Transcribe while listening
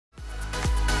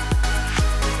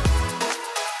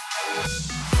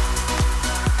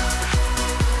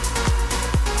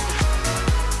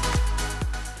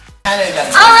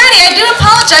Alrighty, I do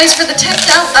apologize for the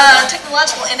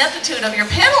technological ineptitude of your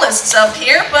panelists up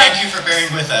here, but thank you for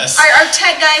bearing with us. Our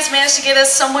tech guys managed to get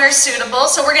us somewhere suitable,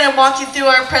 so we're going to walk you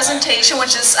through our presentation,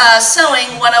 which is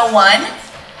Sewing 101.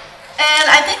 And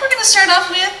I think we're going to start off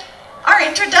with our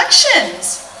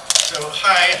introductions. So,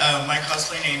 hi, my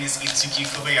cosplay name is Itsuki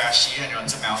Kobayashi. I know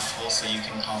it's a mouthful, so you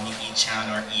can call me I-chan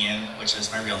or Ian, which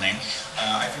is my real name.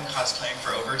 I've been cosplaying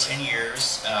for over 10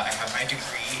 years. I have my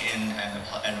degree in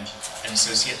an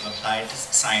Associate of Applied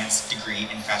Science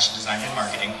degree in Fashion Design and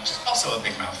Marketing, which is also a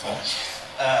big mouthful.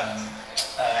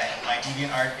 My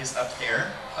DeviantArt is up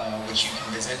there, which you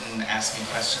can visit and ask me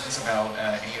questions about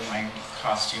any of my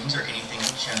costumes or anything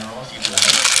in general if you'd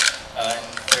like.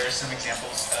 There are some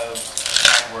examples of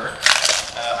my work.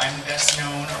 I'm best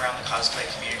known around the cosplay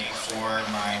community for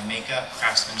my makeup,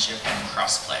 craftsmanship, and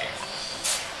crossplay.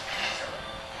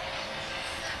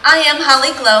 I am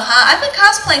Holly Gloha. I've been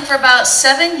cosplaying for about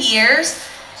 7 years.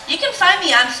 You can find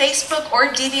me on Facebook or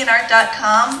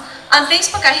DeviantArt.com. On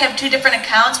Facebook, I have 2 different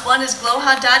accounts. One is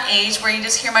gloha.age, where you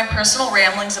just hear my personal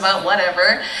ramblings about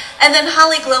whatever. And then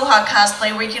Holly Gloha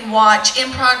Cosplay, where you can watch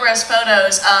in-progress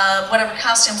photos of whatever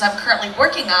costumes I'm currently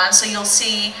working on. So you'll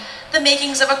see the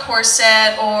makings of a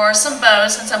corset or some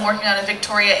bows, since I'm working on a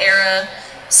Victoria-era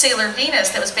Sailor Venus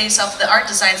that was based off of the art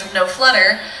designs of No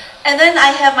Flutter. And then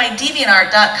I have my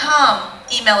DeviantArt.com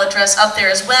email address up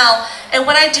there as well. And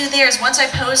what I do there is once I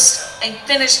post a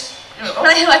finished, when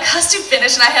I have my costume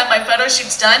finished and I have my photo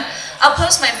shoots done, I'll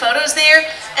post my photos there,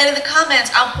 and in the comments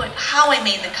I'll put how I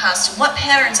made the costume, what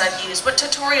patterns I've used, what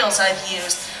tutorials I've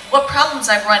used, what problems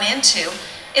I've run into.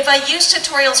 If I use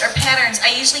tutorials or patterns,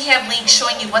 I usually have links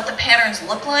showing you what the patterns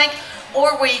look like,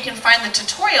 or where you can find the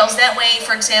tutorials. That way,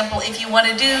 for example, if you want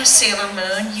to do Sailor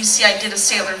Moon, you see I did a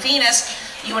Sailor Venus,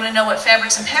 you want to know what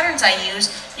fabrics and patterns I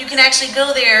use, you can actually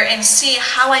go there and see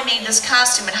how I made this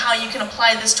costume and how you can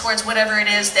apply this towards whatever it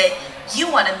is that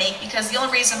you want to make, because the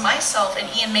only reason myself and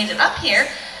Ian made it up here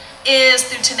is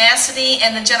through tenacity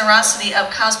and the generosity of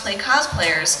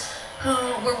cosplayers who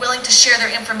were willing to share their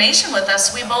information with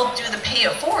us. We both do the pay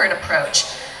it forward approach.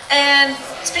 And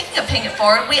speaking of paying it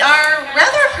forward, we are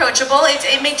rather approachable.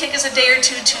 It may take us a day or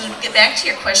two to get back to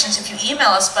your questions if you email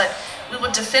us, but we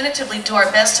will definitively do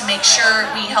our best to make sure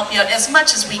we help you out as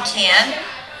much as we can.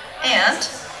 And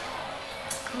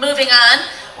moving on,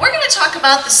 we're going to talk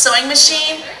about the sewing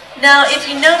machine. Now, if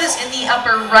you notice in the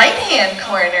upper right-hand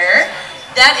corner,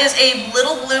 that is a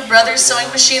Little Blue Brothers sewing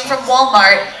machine from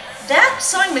Walmart. That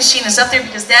sewing machine is up there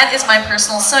because that is my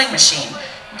personal sewing machine.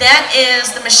 That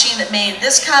is the machine that made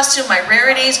this costume, my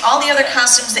rarities, all the other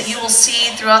costumes that you will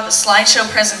see throughout the slideshow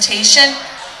presentation.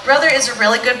 Brother is a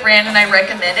really good brand and I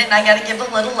recommend it, and I got to give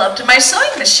a little love to my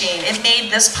sewing machine. It made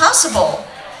this possible.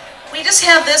 We just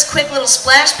have this quick little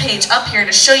splash page up here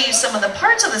to show you some of the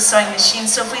parts of the sewing machine.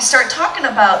 So if we start talking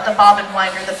about the bobbin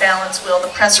winder, the balance wheel, the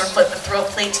presser foot, the throat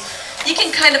plates, you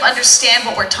can kind of understand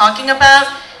what we're talking about.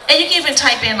 And you can even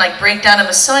type in like breakdown of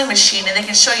a sewing machine and they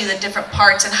can show you the different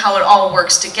parts and how it all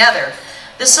works together.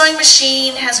 The sewing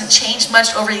machine hasn't changed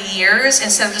much over the years.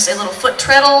 Instead of just a little foot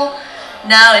treadle,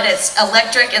 now it is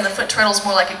electric, and the foot treadle is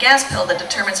more like a gas pedal that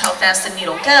determines how fast the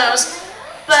needle goes.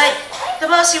 But the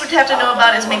most you would have to know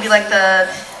about is maybe like the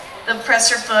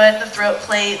presser foot, the throat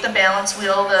plate, the balance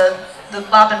wheel, the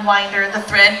bobbin winder, the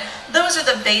thread. Those are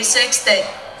the basics that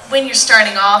when you're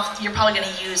starting off, you're probably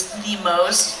going to use the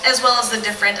most, as well as the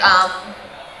different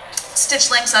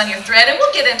stitch lengths on your thread. And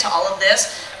we'll get into all of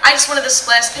this. I just wanted this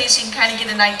splash page so you can kind of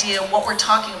get an idea of what we're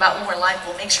talking about when we're like,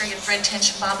 we'll make sure your thread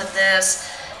tension bobbin this,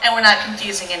 and we're not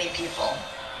confusing any people.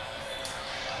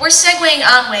 We're segueing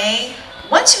on way.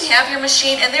 Once you have your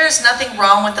machine, and there is nothing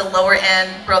wrong with the lower end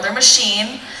Brother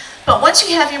machine, but once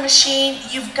you have your machine,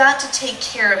 you've got to take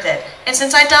care of it. And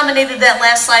since I dominated that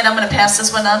last slide, I'm going to pass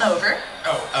this one on over.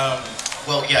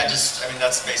 Well, yeah, I mean,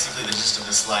 that's basically the gist of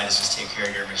the slide, is just take care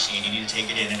of your machine. You need to take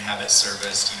it in and have it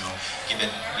serviced, give it,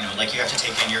 like you have to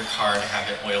take in your car to have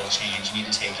it oil change. You need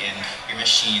to take in your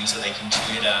machine so they can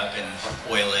tune it up and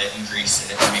oil it and grease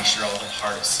it and make sure all the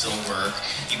parts still work.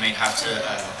 You may have to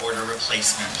order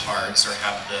replacement parts or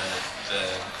have the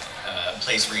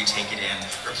place where you take it in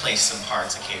replace some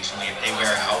parts occasionally if they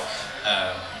wear out.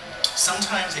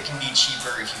 Sometimes it can be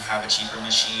cheaper if you have a cheaper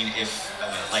machine,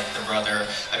 like the Brother.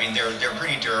 I mean, they're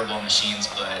pretty durable machines,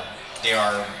 but they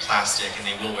are plastic and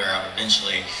they will wear out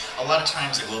eventually. A lot of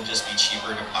times it will just be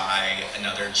cheaper to buy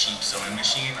another cheap sewing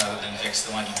machine rather than fix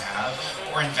the one you have,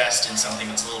 or invest in something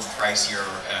that's a little pricier.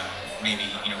 Maybe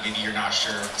you're not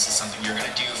sure if this is something you're going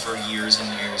to do for years and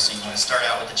years, so you want to start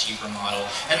out with a cheaper model,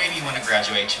 and maybe you want to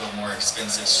graduate to a more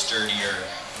expensive, sturdier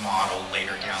model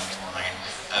later down the line.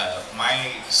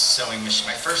 My sewing machine,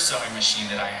 my first sewing machine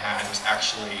that I had was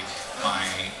actually my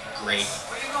great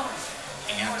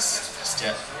aunt's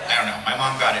I don't know, my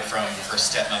mom got it from her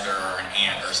stepmother or an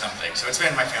aunt or something. So it's been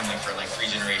in my family for like 3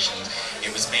 generations.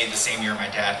 It was made the same year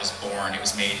my dad was born. It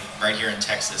was made right here in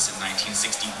Texas in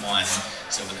 1961.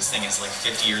 So this thing is like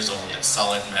 50 years old. It's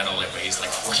solid metal. It weighs like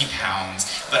 40 pounds.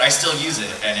 But I still use it,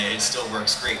 and it still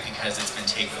works great because it's been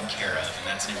taken care of, and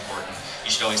that's important. You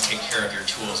should always take care of your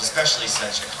tools, especially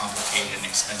such a complicated and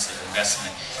expensive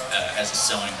investment as a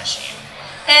sewing machine.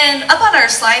 And up on our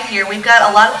slide here, we've got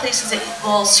a lot of places that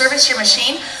will service your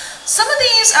machine. Some of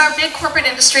these are big corporate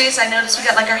industries. I noticed we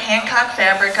got like our Hancock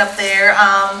Fabric up there.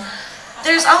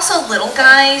 There's also little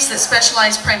guys that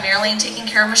specialize primarily in taking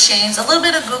care of machines. A little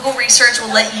bit of Google research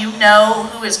will let you know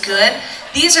who is good.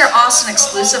 These are Austin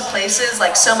exclusive places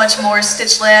like So Much More,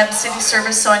 Stitch Lab, City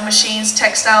Service Sewing Machines,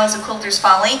 Textiles, and Quilter's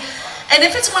Folly. And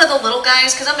if it's one of the little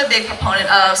guys, because I'm a big proponent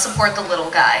of support the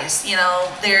little guys, you know,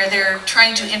 they're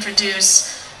trying to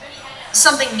introduce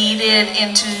something needed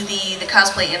into the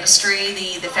cosplay industry,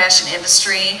 the fashion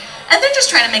industry, and they're just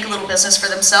trying to make a little business for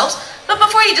themselves. But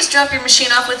before you just drop your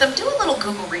machine off with them, do a little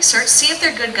Google research, see if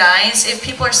they're good guys. If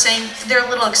people are saying they're a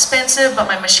little expensive, but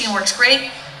my machine works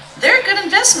great, they're a good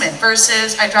investment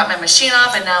versus I dropped my machine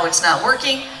off and now it's not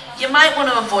working. You might want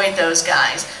to avoid those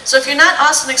guys. So if you're not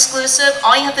Austin exclusive,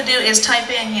 all you have to do is type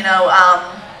in, you know,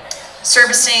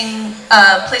 servicing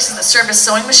places that service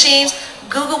sewing machines.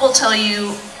 Google will tell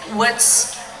you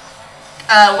what's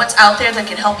out there that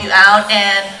can help you out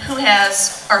and who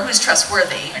has or who's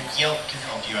trustworthy. And Yelp can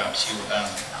help you out too.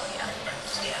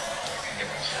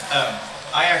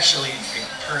 I actually,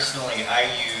 personally, I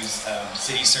use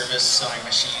City Service sewing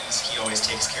machines. He always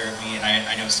takes care of me, and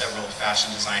I know several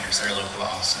fashion designers that are local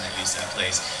to Austin that use that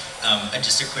place. And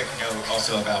just a quick note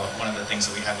also about one of the things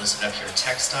that we have listed up here,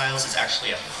 Textiles is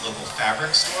actually a local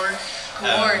fabric store.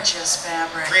 Gorgeous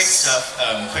fabrics. Great stuff.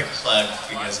 Quick plug,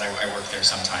 because I work there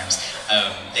sometimes.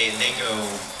 They go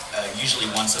usually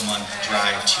once a month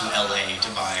drive to LA to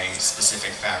buy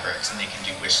specific fabrics, and they can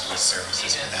do wish list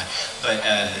services for that. But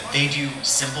they do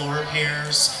simple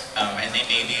repairs, and they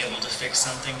may be able to fix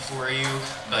something for you,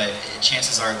 but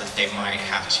chances are that they might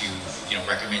have to, you know,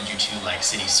 recommend you to like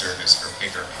City Service for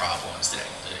bigger problems that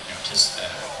you know, just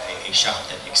a shop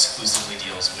that exclusively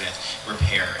deals with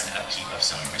repair and upkeep of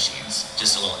sewing machines.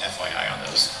 Just a little FYI on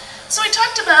those. So we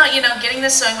talked about, you know, getting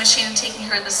this sewing machine and taking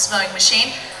care of this sewing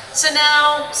machine. So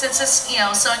now, since this, you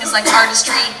know, sewing is like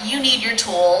artistry, you need your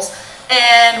tools.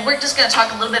 And we're just going to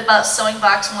talk a little bit about Sewing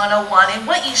Box 101 and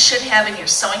what you should have in your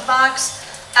sewing box.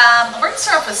 We're going to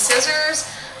start off with scissors.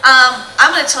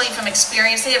 I'm going to tell you from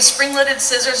experience, they have spring-loaded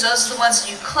scissors. Those are the ones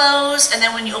that you close, and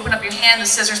then when you open up your hand, the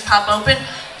scissors pop open.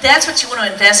 That's what you want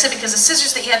to invest in, because the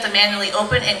scissors that you have to manually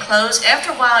open and close,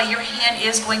 after a while, your hand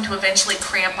is going to eventually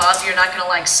cramp up. You're not going to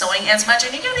like sewing as much,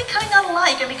 and you're going to be cutting out a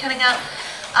lot. You're going to be cutting out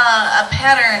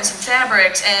patterns and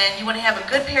fabrics, and you want to have a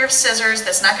good pair of scissors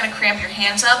that's not going to cramp your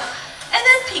hands up. And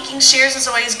then pinking shears is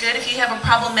always good. If you have a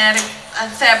problematic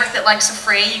fabric that likes to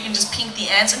fray, you can just pink the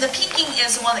ends. And the pinking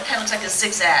is the one that kind of looks like a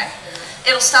zigzag.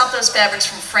 It'll stop those fabrics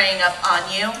from fraying up on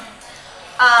you.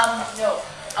 No.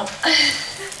 Oh.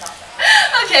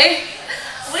 Okay.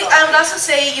 I would also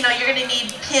say, you know, you're going to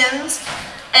need pins.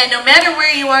 And no matter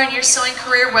where you are in your sewing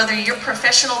career, whether you're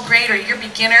professional grade or you're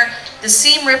beginner, the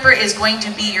seam ripper is going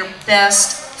to be your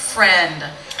best friend.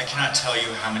 I cannot tell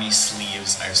you how many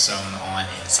sleeves I've sewn on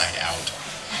inside out.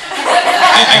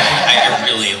 I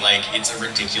really, like, it's a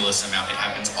ridiculous amount. It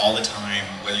happens all the time,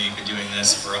 whether you've been doing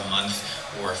this for a month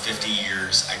or 50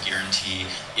 years, I guarantee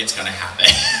it's going to happen.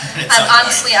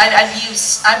 Honestly,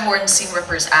 I've worn seam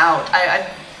rippers out. I've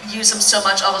used them so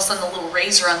much, all of a sudden the little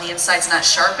razor on the inside's not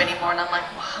sharp anymore, and I'm like,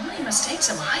 well, how many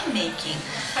mistakes am I making?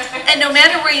 And no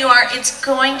matter where you are, it's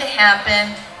going to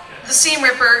happen. The seam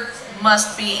ripper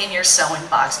must be in your sewing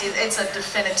box. It's a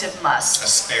definitive must. A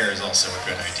spare is also a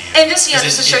good idea. And just, you know,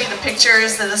 just to show you the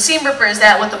pictures, the seam ripper is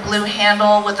that with the blue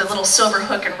handle with the little silver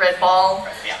hook and red ball.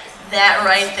 Yeah. That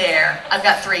right there. I've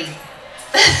got 3.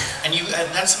 And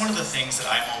that's one of the things that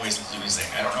I'm always losing.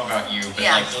 I don't know about you, but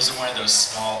like those are one of those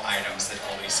small items that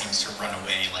always seems to run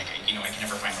away. Like, you know, I can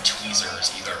never find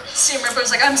tweezers either. Seam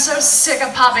ripper's like, I'm so sick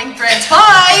of popping threads.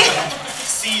 Bye!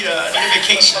 See ya, I need a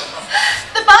vacation.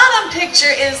 The bottom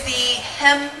picture is the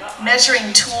hem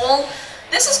measuring tool.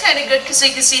 This is kind of good because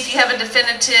you can see if you have a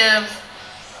definitive,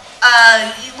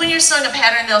 when you're sewing a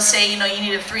pattern, they'll say, you know, you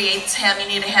need a 3/8 hem, you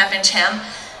need a 1/2 inch hem.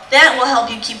 That will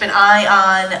help you keep an eye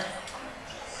on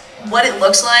what it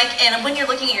looks like. And when you're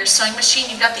looking at your sewing machine,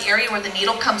 you've got the area where the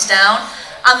needle comes down.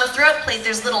 On the throat plate,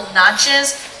 there's little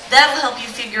notches. That'll help you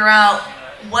figure out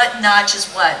what notch is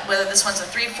what, whether this one's a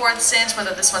 3/4 inch,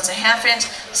 whether this one's a 1/2 inch.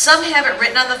 Some have it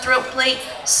written on the throat plate,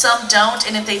 some don't,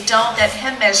 and if they don't, that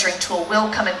hem measuring tool will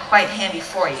come in quite handy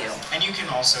for you. And you can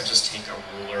also just take a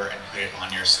ruler and put it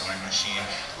on your sewing machine,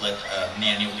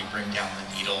 manually bring down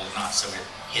the needle, not so it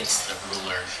hits the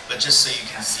ruler, but just so you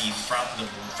can see from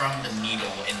the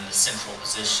needle in the central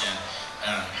position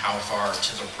how far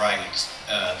to the right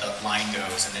the line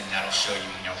goes, and then that'll show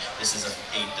you, this is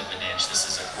 1/8 of an inch, this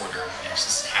is 1/4 of an inch,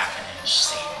 this is 1/2 an inch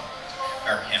seam,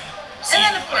 or hem. And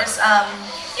then of course,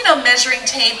 measuring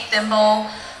tape, thimble.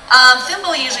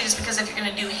 Thimble usually is because if you're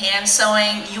going to do hand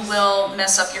sewing, you will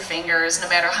mess up your fingers. No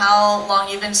matter how long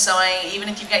you've been sewing, even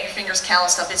if you've got your fingers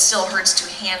calloused up, it still hurts to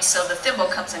hand sew. The thimble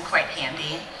comes in quite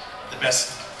handy. The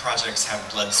best projects have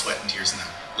blood, sweat, and tears in them,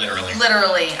 literally.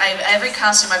 Literally. Every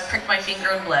costume I've pricked my finger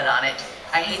and bled on it.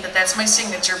 I hate that that's my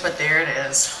signature, but there it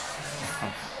is.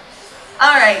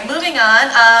 Alright, moving on.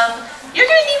 You're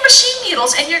going to need machine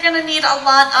needles, and you're going to need a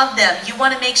lot of them. You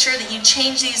want to make sure that you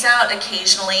change these out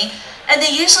occasionally. And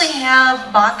they usually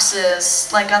have boxes,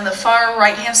 like on the far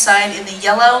right-hand side in the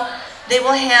yellow, they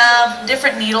will have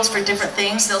different needles for different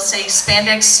things. They'll say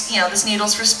spandex, this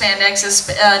needle's for spandex, this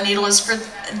needle is for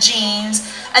jeans,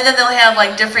 and then they'll have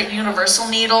like different universal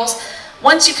needles.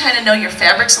 Once you kind of know your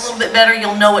fabrics a little bit better,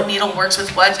 you'll know what needle works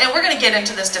with what. And we're going to get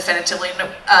into this definitively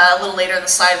a little later in the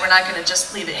slide. We're not going to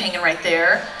just leave it hanging right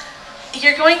there.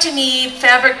 You're going to need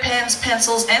fabric pens,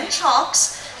 pencils, and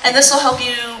chalks, and this will help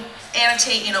you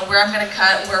annotate, where I'm going to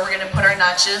cut, where we're going to put our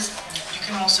notches. You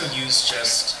can also use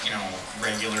just,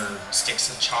 regular sticks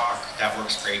of chalk. That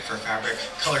works great for fabric.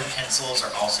 Colored pencils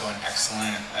are also an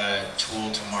excellent tool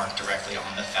to mark directly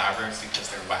on the fabric because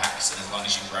they're wax, and as long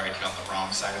as you write it on the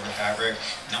wrong side of the fabric,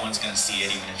 no one's going to see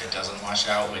it even if it doesn't wash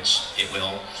out, which it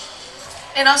will.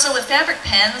 And also with fabric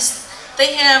pens,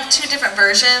 they have two different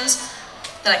versions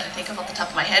that I can think of off the top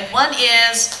of my head. One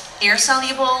is air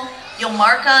soluble. You'll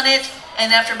mark on it,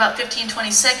 and after about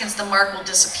 15-20 seconds, the mark will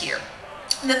disappear.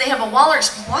 And then they have a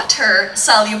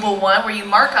water-soluble one where you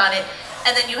mark on it,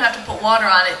 and then you have to put water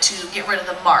on it to get rid of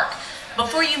the mark.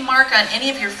 Before you mark on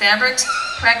any of your fabrics,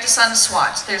 practice on a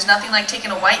swatch. There's nothing like taking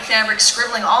a white fabric,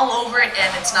 scribbling all over it,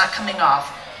 and it's not coming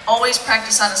off. Always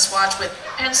practice on a swatch with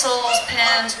pencils,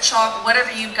 pens, chalk,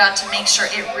 whatever you've got to make sure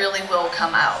it really will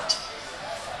come out.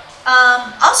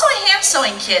 Also a hand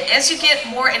sewing kit. As you get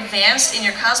more advanced in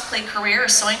your cosplay career or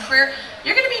sewing career,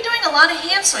 you're going to be doing a lot of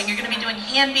hand sewing. You're going to be doing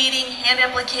hand beading, hand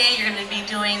applique. You're going to be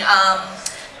doing,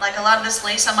 like a lot of this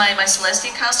lace on my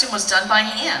Celestia costume was done by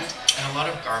hand. And a lot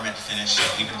of garment finishing,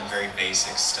 even the very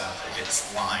basic stuff, if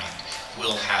it's lined,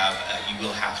 will have, you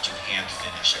will have to hand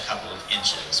finish a couple of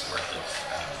inches worth of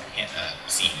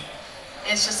seam.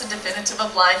 It's just a definitive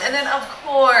of life. And then of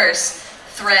course,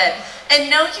 thread. And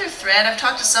know your thread. I've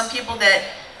talked to some people that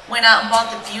went out and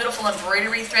bought the beautiful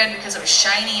embroidery thread because it was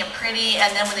shiny and pretty,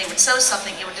 and then when they would sew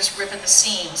something, it would just rip at the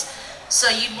seams. So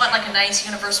you'd want like a nice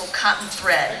universal cotton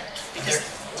thread. Because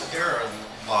there are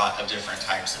a lot of different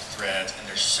types of threads, and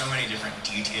there's so many different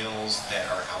details that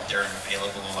are out there and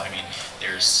available. I mean,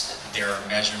 there are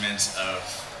measurements of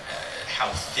how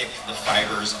thick the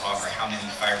fibers are, how many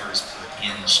fibers per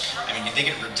inch. I mean, they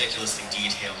get ridiculously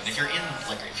detailed. And if you're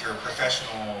if you're a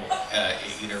professional,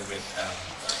 either with,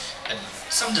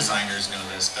 some designers know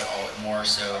this, but more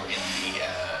so in the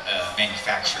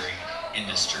manufacturing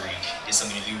industry is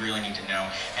something that you really need to know.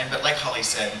 But like Holly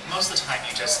said, most of the time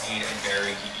you just need a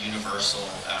very universal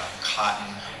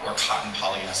cotton or cotton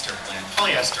polyester blend.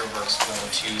 Polyester works well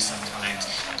too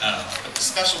sometimes, but the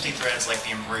specialty threads like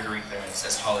the embroidery threads,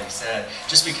 as Holly said,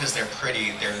 just because they're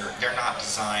pretty, they're not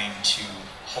designed to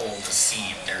hold a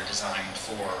seam. They're designed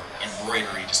for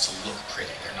embroidery just to look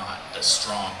pretty. They're not as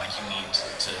strong like you need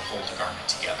to hold a garment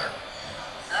together.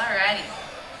 Alrighty.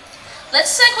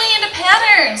 Let's segue into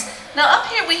patterns. Now up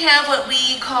here we have what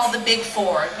we call the big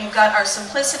four. We've got our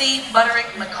Simplicity,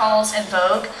 Butterick, McCall's, and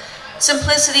Vogue.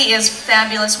 Simplicity is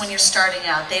fabulous when you're starting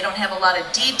out. They don't have a lot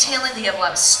of detailing. They have a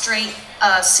lot of straight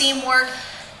seam work.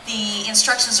 The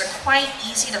instructions are quite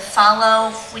easy to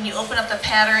follow. When you open up the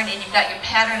pattern and you've got your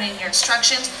pattern and your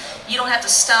instructions, you don't have to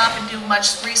stop and do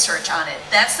much research on it.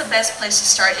 That's the best place to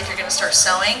start if you're going to start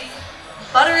sewing.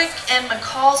 Butterick and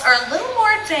McCall's are a little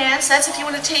more advanced. That's if you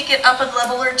want to take it up a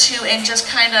level or two and just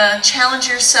kind of challenge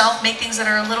yourself, make things that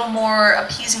are a little more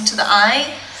appeasing to the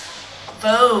eye.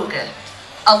 Vogue.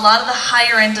 A lot of the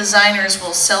higher end designers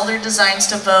will sell their designs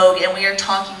to Vogue, and we are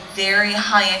talking very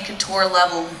high-end couture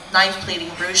level, knife pleating,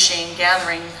 ruching,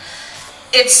 gathering.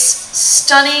 It's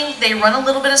stunning. They run a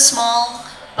little bit of small,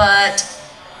 but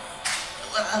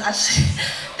let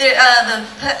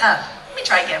me me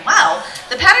try again. Wow.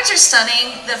 The patterns are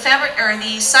stunning. The fabric, or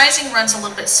the sizing runs a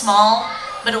little bit small,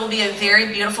 but it will be a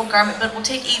very beautiful garment, but it will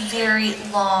take a very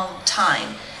long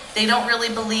time. They don't really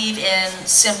believe in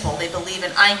simple. They believe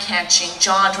in eye-catching,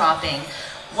 jaw-dropping.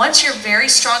 Once you're very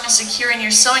strong and secure in your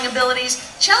sewing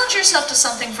abilities, challenge yourself to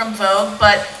something from Vogue,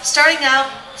 but starting out,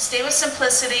 stay with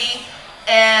simplicity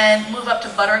and move up to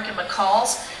Butterick and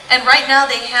McCall's. And right now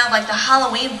they have like the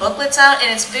Halloween booklets out,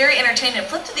 and it's very entertaining to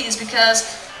flip to these because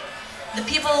the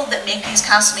people that make these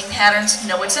costuming patterns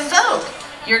know it's in vogue.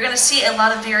 You're going to see a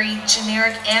lot of very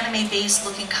generic anime-based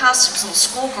looking costumes, little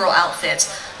schoolgirl outfits.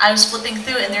 I was flipping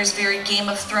through and there's very Game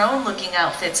of Thrones looking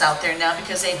outfits out there now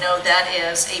because they know that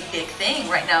is a big thing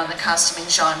right now in the costuming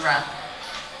genre.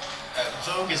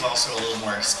 Vogue is also a little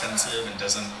more expensive and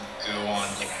doesn't go on,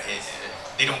 like,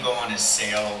 they don't go on a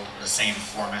sale the same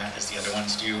format as the other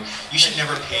ones do. You should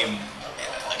never pay,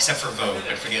 except for Vogue,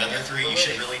 but for the other three, you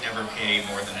should really never pay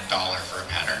more than $1 for a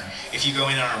pattern. If you go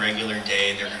in on a regular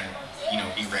day, they're going to,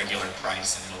 be regular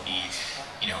price, and it'll be,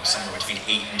 somewhere between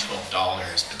 $8 and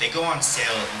 $12. But they go on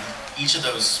sale. Each of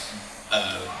those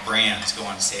brands go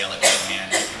on sale at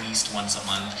Bandcamp at least once a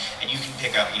month, and you can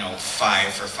pick up,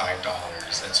 5 for $5.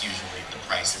 That's usually the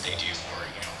price that they do for,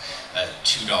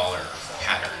 $2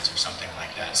 patterns or something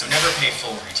like that. So never pay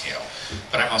full retail.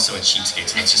 But I'm also a cheapskate,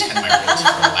 so that's just kind of my rules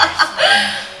for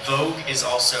life. Vogue is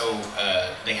also,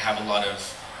 they have a lot of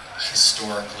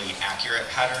historically accurate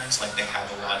patterns. Like they have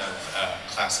a lot of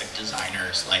classic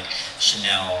designers like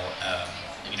Chanel,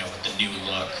 with the new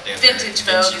look. They have vintage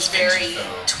Vogue is very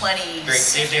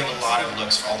 20s. They have a lot of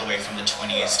looks all the way from the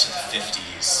 20s to the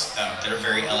 50s that are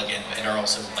very elegant and are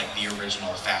also like the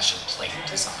original fashion plate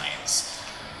designs.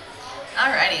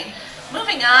 Alrighty,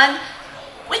 moving on.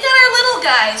 We got our little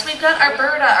guys. We've got our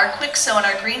Berta, our Quick Sew, and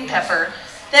our Green Pepper.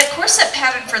 That corset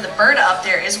pattern for the Berta up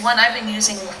there is one I've been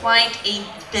using quite a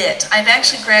bit. I've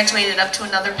actually graduated up to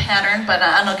another pattern, but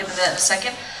I'll get to that in a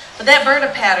second. But that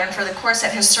Berta pattern for the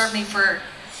corset has served me for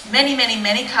many, many,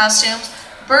 many costumes.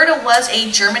 Berta was a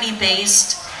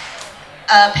Germany-based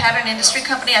pattern industry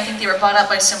company. I think they were bought out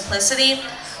by Simplicity.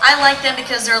 I like them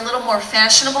because they're a little more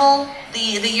fashionable.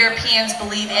 The Europeans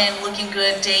believe in looking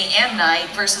good day and night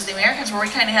versus the Americans, where we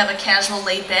kind of have a casual,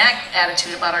 laid-back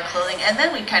attitude about our clothing, and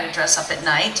then we kind of dress up at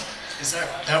night. Is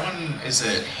that one is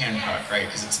a Hancock, right?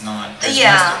 Because it's not.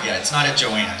 It's not a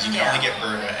Joann's. You can only get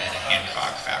Berta and a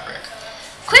Hancock fabric.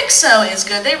 Quick Sew is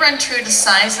good. They run true to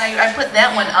size. I put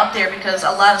that one up there because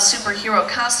a lot of superhero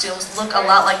costumes look a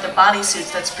lot like the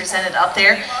bodysuits that's presented up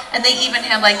there. And they even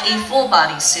have like a full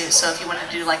bodysuit. So if you want to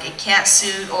do like a cat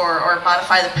suit or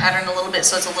modify the pattern a little bit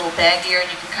so it's a little baggier and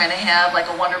you can kind of have like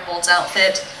a Wonderbolts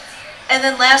outfit. And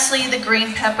then lastly, the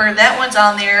Green Pepper. That one's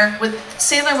on there. With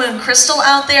Sailor Moon Crystal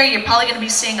out there, you're probably going to be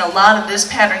seeing a lot of this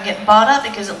pattern getting bought up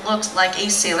because it looks like a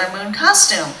Sailor Moon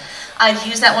costume. I've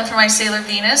used that one for my Sailor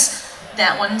Venus.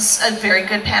 That one's a very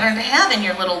good pattern to have in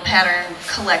your little pattern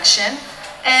collection.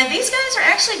 And these guys are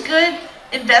actually good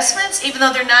investments, even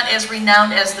though they're not as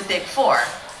renowned as the big four.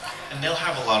 And they'll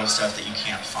have a lot of stuff that you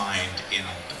can't find in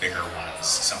the bigger ones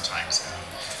sometimes.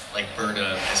 Like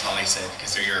Berta, as Holly said,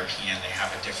 because they're European, they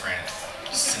have a different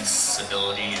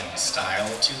sensibility and style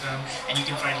to them. And you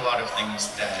can find a lot of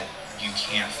things that you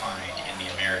can't find in the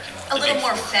American ones. A little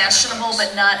more fashionable,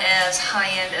 but not as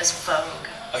high-end as Vogue.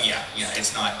 Oh yeah,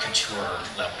 it's not couture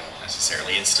level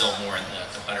necessarily. It's still more in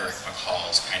the Butterick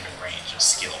McCall's kind of range of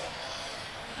skill.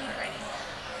 Alrighty.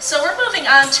 So we're moving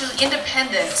on to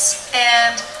independents,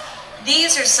 and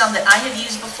these are some that I have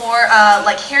used before,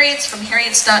 like Harriet's from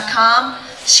Harriet's.com.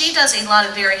 She does a lot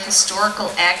of very historical,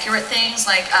 accurate things,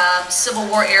 like Civil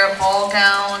War era ball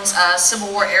gowns, Civil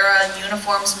War era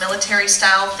uniforms, military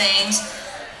style things.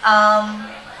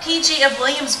 PG of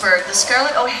Williamsburg, the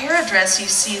Scarlett O'Hara dress you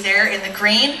see there in the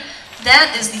green,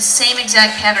 that is the same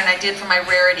exact pattern I did for my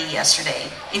Rarity yesterday.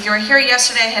 If you were here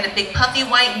yesterday, I had a big puffy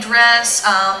white dress,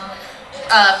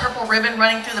 purple ribbon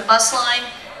running through the bust line.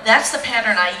 That's the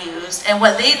pattern I used, and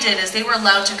what they did is they were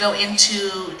allowed to go into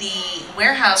the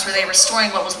warehouse where they were storing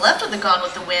what was left of the Gone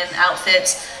with the Wind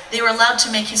outfits. They were allowed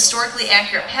to make historically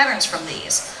accurate patterns from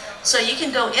these. So you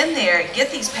can go in there,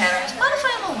 get these patterns, modify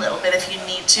them a little bit if you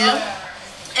need to,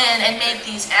 and make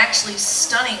these actually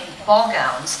stunning ball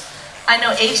gowns. I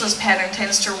know Ageless pattern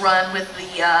tends to run with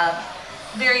the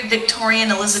very Victorian,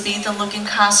 Elizabethan looking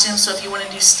costumes, so if you want to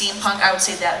do steampunk, I would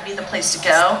say that would be the place to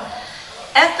go.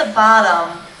 At the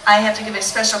bottom, I have to give a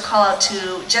special call out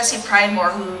to Jessie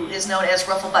Pridemore, who is known as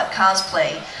Rufflebutt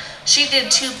Cosplay. She did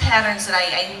two patterns that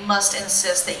I must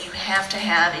insist that you have to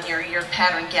have in your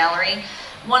pattern gallery.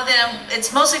 One of them,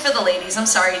 it's mostly for the ladies, I'm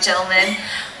sorry gentlemen.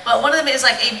 But one of them is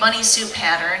like a bunny suit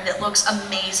pattern that looks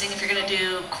amazing if you're going to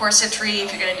do corsetry,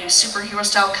 if you're going to do superhero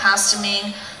style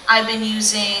costuming.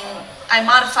 I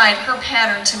modified her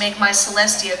pattern to make my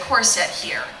Celestia corset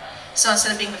here. So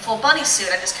instead of being the full bunny suit,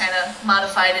 I just kind of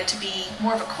modified it to be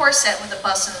more of a corset with a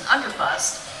bust and an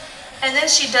underbust. And then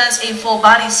she does a full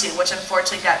bodysuit, which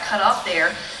unfortunately got cut off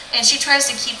there. And she tries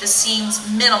to keep the seams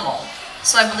minimal.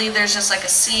 So I believe there's just like a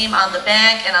seam on the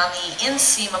back and on the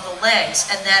inseam of the legs,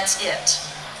 and that's it.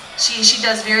 She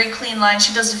does very clean lines.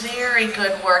 She does very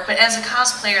good work. But as a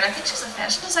cosplayer, and I think she's a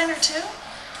fashion designer too,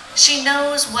 she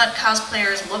knows what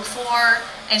cosplayers look for,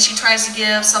 and she tries to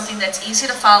give something that's easy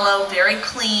to follow, very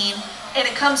clean, and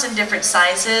it comes in different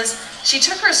sizes. She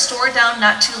took her store down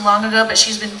not too long ago, but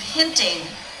she's been hinting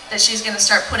that she's going to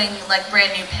start putting like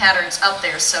brand new patterns up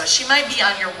there, so she might be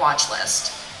on your watch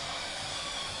list.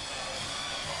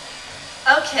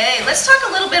 Okay, let's talk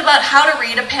a little bit about how to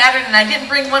read a pattern, and I didn't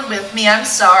bring one with me, I'm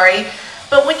sorry.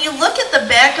 But when you look at the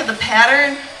back of the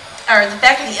pattern, or the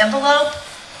back of the envelope,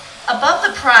 above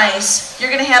the price,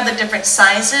 you're going to have the different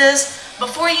sizes.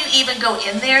 Before you even go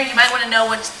in there, you might want to know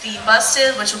what the bust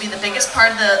is, which will be the biggest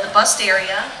part of the bust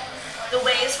area, the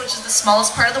waist, which is the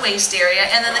smallest part of the waist area,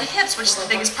 and then the hips, which is the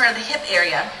biggest part of the hip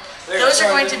area. Those are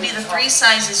going to be the 3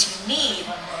 sizes you need.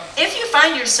 If you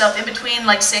find yourself in between,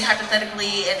 like say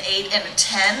hypothetically an 8 and a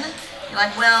 10, you're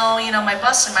like, well, you know, my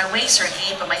bust and my waist are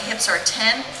an 8, but my hips are a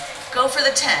 10, go for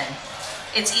the 10.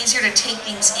 It's easier to take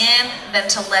things in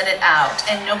than to let it out.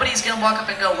 And nobody's going to walk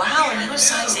up and go, wow, are you a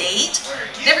size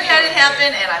 8? Never had it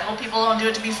happen, and I hope people don't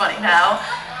do it to be funny now.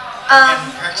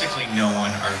 And practically no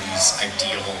one are these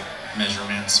ideal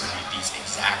measurements or these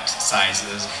exact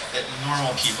sizes that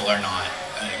normal people are not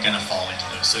going to fall into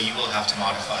those. So you will have to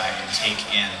modify and take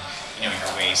in, you know,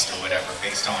 your waist or whatever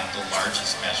based on the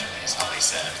largest measurement is how they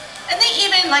said. And they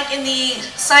even, like in the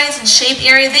size and shape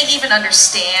area, they even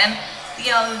understand.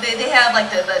 You know, they have like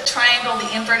the triangle,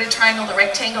 the inverted triangle, the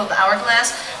rectangle, the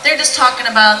hourglass. They're just talking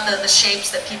about the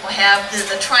shapes that people have.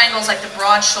 The triangles like the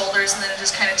broad shoulders, and then it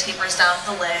just kind of tapers down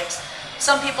to the legs.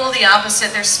 Some people the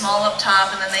opposite, they're small up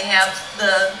top, and then they have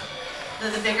the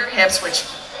bigger hips, which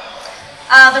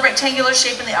the rectangular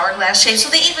shape and the hourglass shape.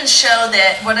 So they even show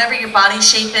that whatever your body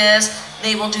shape is,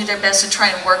 they will do their best to try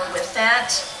and work with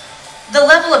that. The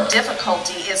level of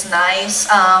difficulty is nice.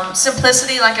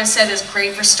 Simplicity, like I said, is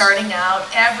great for starting out.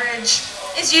 Average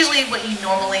is usually what you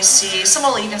normally see. Some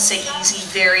will even say easy,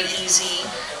 very easy.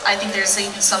 I think there's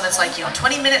even some that's like, you know,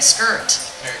 20-minute skirt.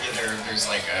 There's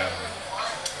like a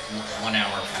 1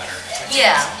 hour pattern.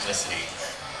 Yeah. Simplicity.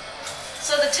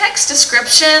 So the text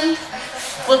description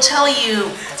will tell you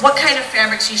what kind of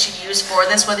fabrics you should use for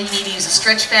this, whether you need to use a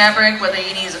stretch fabric, whether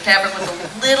you need to use a fabric with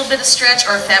a little bit of stretch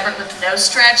or a fabric with no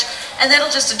stretch, and that'll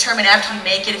just determine after you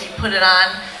make it, if you put it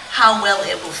on, how well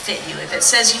it will fit you. If it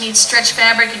says you need stretch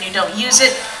fabric and you don't use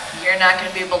it, you're not going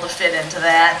to be able to fit into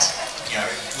that. Yeah,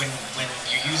 when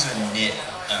you use a knit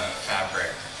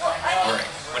fabric, or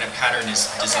when a pattern is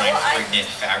designed for a knit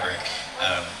fabric,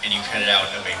 and you cut it out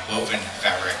of a woven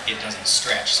fabric, it doesn't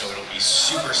stretch, so it'll be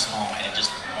super small and it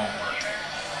just won't work.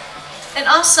 And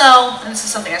also, and this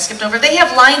is something I skipped over, they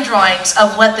have line drawings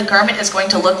of what the garment is going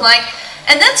to look like.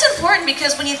 And that's important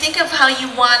because when you think of how you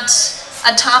want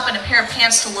a top and a pair of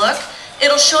pants to look,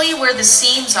 it'll show you where the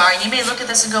seams are. And you may look at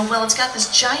this and go, well, it's got this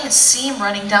giant seam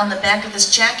running down the back of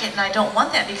this jacket, and I don't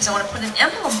want that because I want to put an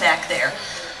emblem back there.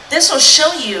 This will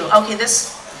show you, okay,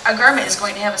 a garment is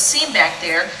going to have a seam back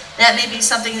there. That may be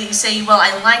something that you say, well,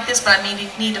 I like this, but I may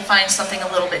need to find something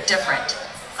a little bit different.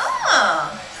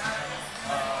 Ah.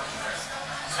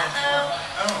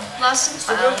 Uh-oh. Lost and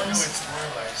found.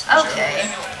 Okay.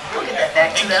 We'll get that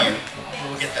back to them.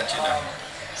 We'll get that to them.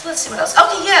 So let's see what else.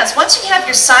 Okay, yes. Once you have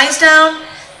your size down,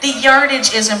 the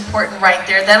yardage is important right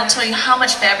there. That'll tell you how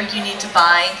much fabric you need to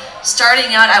buy.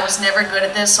 Starting out, I was never good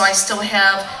at this, so I still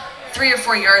have 3 or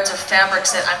 4 yards of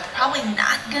fabrics that I'm probably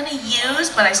not going to use,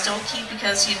 but I still keep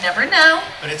because you never know.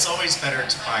 But it's always better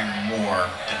to buy more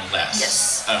than less.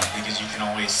 Yes. Because you can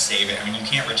always save it. I mean, you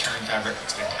can't return fabric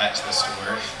that's been cut to the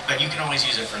store, but you can always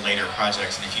use it for later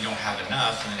projects. And if you don't have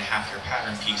enough, and then half your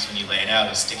pattern piece when you lay it out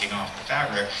is sticking off the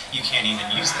fabric, you can't even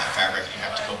use that fabric. You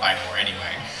have to go buy more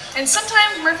anyway. And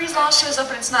sometimes Murphy's Law shows up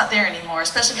and it's not there anymore,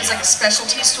 especially if it's like a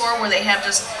specialty store where they have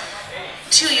just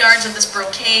 2 yards of this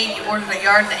brocade. You ordered 1.5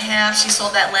 yards. She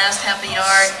sold that last half a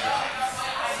yard.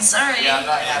 Sorry. Yeah,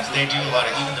 they do a lot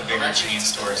of, even the bigger chain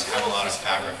stores have a lot of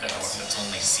fabric that's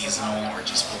only seasonal or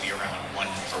just will be around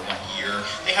for 1 year.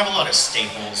 They have a lot of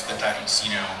staples, but that's,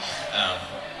 you know,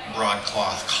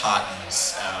 broadcloth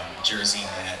cottons, jersey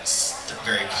knits,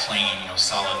 very plain,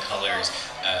 solid colors,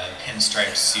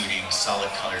 pinstripe suiting, solid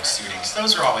colored suitings.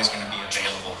 Those are always going to be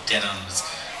available. Denims,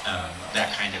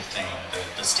 that kind of thing,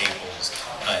 the staples.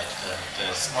 But the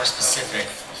more specific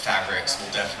fabrics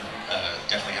will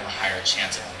definitely have a higher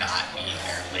chance of not being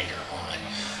there later on.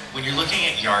 When you're looking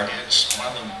at yardage, one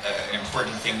of the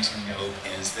important thing to note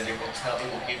is that it will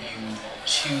give you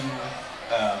two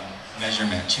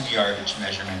yardage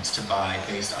measurements to buy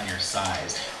based on your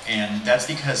size. And that's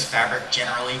because fabric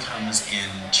generally comes in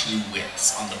two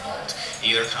widths on the bolt. It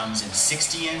either comes in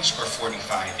 60-inch or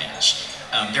 45-inch.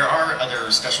 There are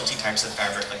other specialty types of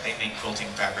fabric, like they make quilting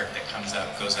fabric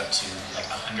that goes up to like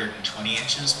 120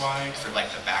 inches wide for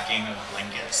like the backing of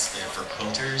blankets for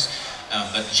quilters.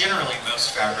 But generally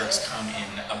most fabrics come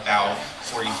in about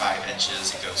 45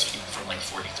 inches. It goes from like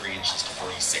 43 inches to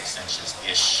 46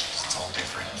 inches-ish. It's all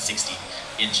different. 60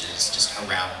 inches, just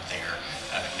around there.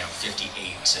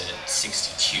 58 to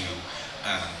 62.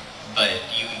 But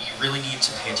you really need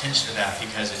to pay attention to that,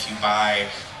 because if you buy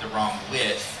the wrong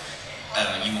width,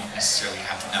 you won't necessarily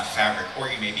have enough fabric, or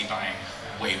you may be buying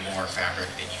way more fabric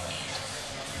than you need.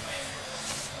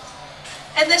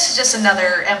 And this is just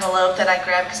another envelope that I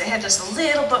grabbed because it had just a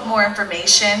little bit more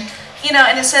information.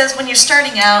 And it says when you're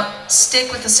starting out,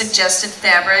 stick with the suggested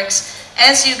fabrics.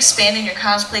 As you expand in your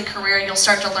cosplay career, you'll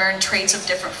start to learn traits of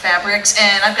different fabrics.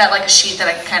 And I've got like a sheet that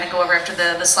I can kind of go over after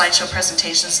the slideshow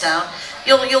presentation's down.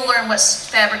 You'll learn what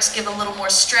fabrics give a little more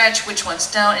stretch, which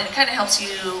ones don't, and it kind of helps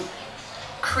you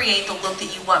create the look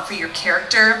that you want for your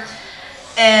character.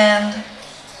 And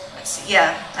let's see,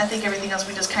 yeah, I think everything else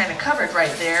we just kind of covered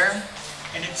right there.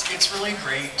 And it's really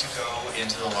great to go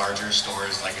into the larger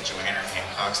stores like a Joann or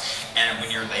Hancock's, and when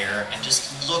you're there, and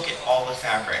just look at all the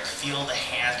fabric, feel the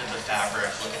hand of the fabric,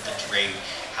 look at the drape,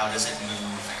 how does it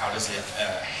move, how does it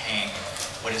hang,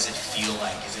 what does it feel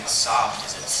like, is it soft,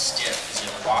 is it stiff, is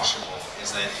it washable,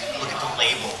 look at the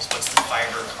labels, what's the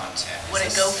fiber content. Would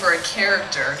it go for a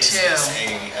character too?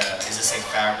 Is this a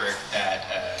fabric that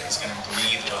is going to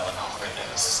breathe well enough for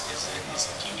this?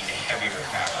 Do you need a heavier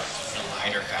fabric, a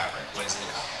lighter fabric? What is it?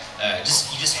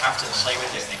 You just have to play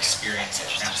with it and experience it,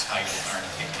 and that's how you'll learn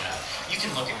to pick it up. You can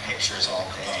look at pictures all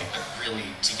day, but really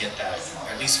to get that,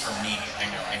 at least for me, I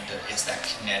know it's that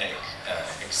kinetic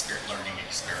learning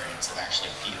experience of actually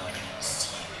feeling it and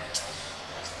seeing it.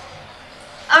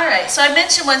 Alright, so I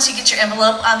mentioned once you get your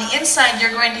envelope, on the inside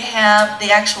you're going to have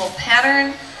the actual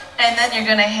pattern, and then you're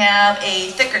going to have a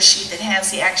thicker sheet that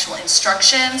has the actual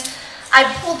instructions. I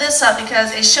pulled this up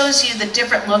because it shows you the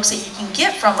different looks that you can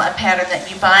get from a pattern that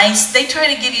you buy. They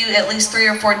try to give you at least 3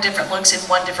 or 4 different looks in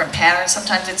one different pattern.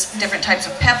 Sometimes it's different types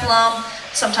of peplum,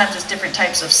 sometimes it's different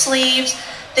types of sleeves.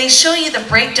 They show you the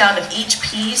breakdown of each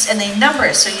piece, and they number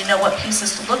it so you know what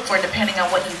pieces to look for depending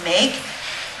on what you make.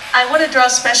 I want to draw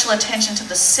special attention to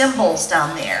the symbols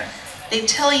down there. They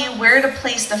tell you where to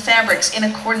place the fabrics in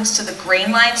accordance to the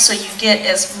grain lines so you get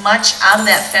as much out of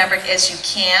that fabric as you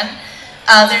can.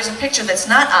 There's a picture that's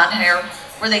not on here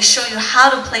where they show you how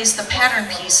to place the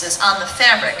pattern pieces on the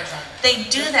fabric. They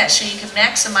do that so you can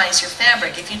maximize your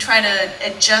fabric. If you try to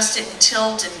adjust it and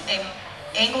tilt and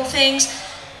angle things,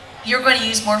 you're going to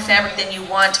use more fabric than you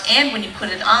want, and when you put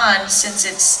it on, since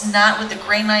it's not with the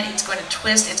grain line, it's going to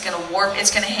twist, it's going to warp, it's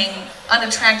going to hang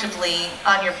unattractively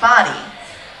on your body.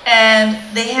 And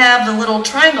they have the little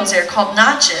triangles there called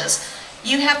notches.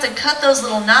 You have to cut those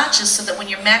little notches so that when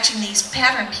you're matching these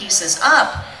pattern pieces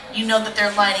up, you know that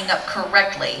they're lining up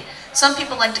correctly. Some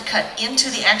people like to cut into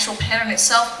the actual pattern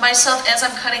itself. Myself, as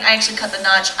I'm cutting, I actually cut the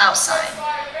notch outside.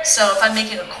 So if I'm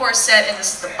making a corset and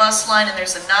this is the bust line and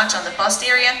there's a notch on the bust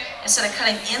area, instead of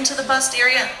cutting into the bust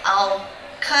area, I'll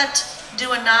cut,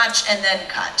 do a notch, and then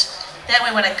cut. That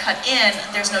way when I cut in,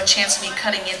 there's no chance of me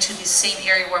cutting into the same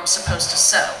area where I'm supposed to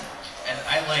sew. And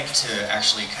I like to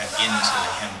actually cut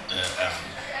into the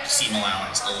seam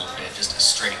allowance a little bit, just a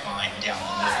straight line down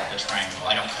the middle of the triangle.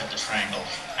 I don't cut the triangle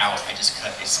out, I just cut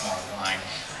a small line.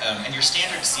 And your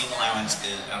standard seam allowance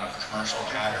on a commercial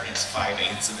pattern is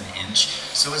 5/8 of an inch.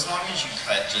 So as long as you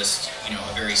cut just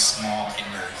a very small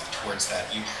inward towards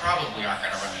that, you probably aren't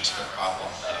going to run into the problem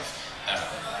of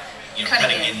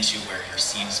cutting into where your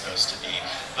seam's supposed to be.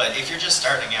 But if you're just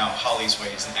starting out, Holly's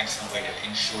way is an excellent way to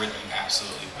ensure that you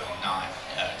absolutely will not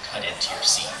cut into your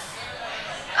seam.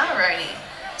 Alrighty.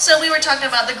 So we were talking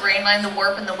about the grain line, the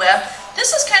warp, and the web.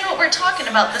 This is kind of what we're talking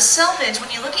about, the selvage.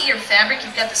 When you look at your fabric,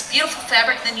 you've got this beautiful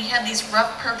fabric, then you have these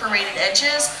rough perforated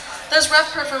edges. Those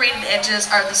rough perforated edges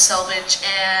are the selvage,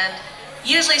 and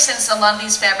usually since a lot of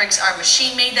these fabrics are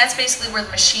machine made, that's basically where the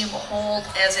machine will hold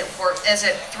as it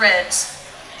threads,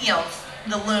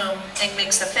 the loom and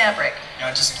makes the fabric.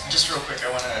 Now, just real quick,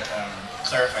 I want to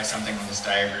clarify something with this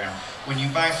diagram. When you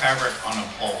buy fabric on a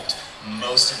bolt,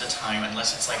 most of the time,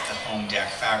 unless it's like the home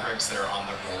deck fabrics that are on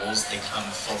the rolls, they come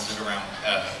folded around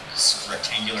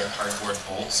rectangular cardboard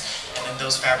bolts, and then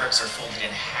those fabrics are folded in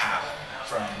half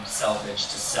from selvage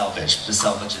to selvage. The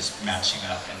selvage is matching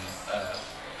up and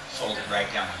folded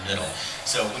right down the middle.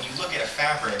 So when you look at a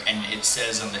fabric and it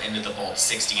says on the end of the bolt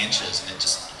 60 inches, and it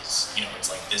just, it's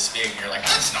like this big, and you're like,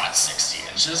 that's not 60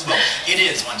 inches. Well, it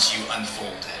is once you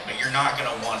unfold it, but you're not going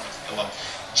to want, well,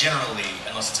 generally,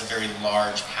 unless it's a very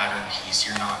large pattern piece,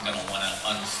 you're not going to want to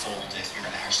unfold it. You're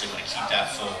going to actually want to keep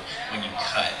that full when you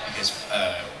cut, because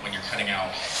when you're cutting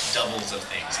out doubles of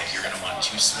things, like you're going to want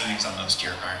 2 sleeves on most of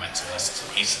your garments, unless it's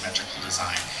an asymmetrical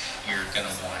design, you're going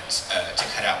to want to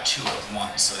cut out 2 at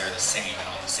once so they're the same and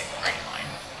on the same grain line.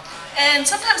 And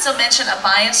sometimes they'll mention a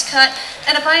bias cut,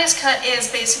 and a bias cut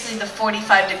is basically the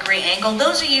 45-degree angle.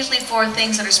 Those are usually for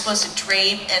things that are supposed to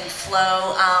drape and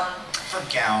flow. For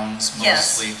gowns,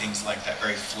 mostly, yes. Things like that,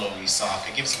 very flowy, soft.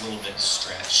 It gives a little bit of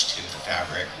stretch to the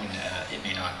fabric when it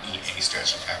may not be a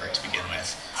stretchy fabric to begin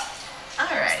with.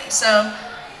 Alrighty, so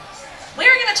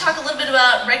we're going to talk a little bit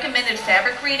about recommended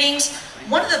fabric readings.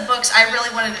 One of the books I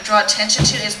really wanted to draw attention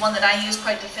to is one that I use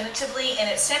quite definitively, and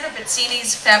it's Sandra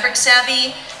Bezzini's Fabric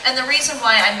Savvy. And the reason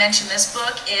why I mention this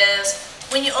book is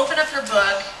when you open up her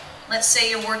book, let's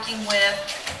say you're working with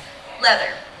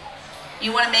leather.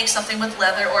 You want to make something with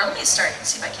leather, or let me start and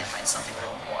see if I can find something a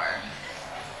little more.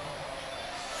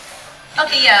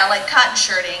 Okay, yeah, like cotton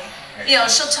shirting.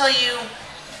 She'll tell you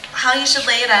how you should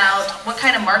lay it out, what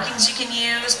kind of markings you can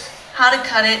use, how to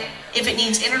cut it, if it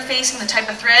needs interfacing, the type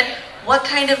of thread, what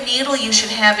kind of needle you should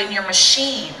have in your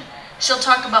machine. She'll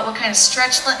talk about what kind of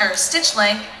stitch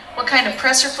length, what kind of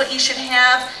presser foot you should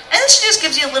have, and then she just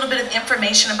gives you a little bit of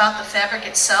information about the fabric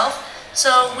itself.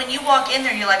 So when you walk in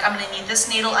there, you're like, I'm going to need this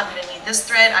needle, I'm going to need this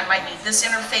thread, I might need this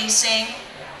interfacing.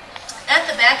 At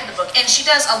the back of the book, and she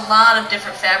does a lot of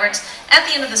different fabrics. At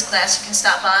the end of this class, you can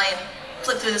stop by and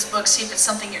flip through this book, see if it's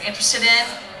something you're interested in.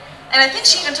 And I think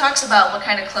she even talks about what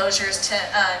kind of closures to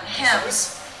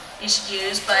hems you should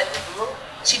use, but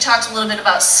she talks a little bit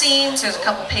about seams. There's a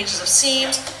couple pages of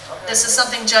seams. This is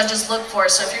something judges look for.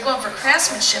 So if you're going for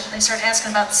craftsmanship and they start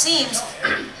asking about the seams,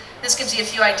 this gives you a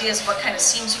few ideas of what kind of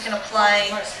seams you can apply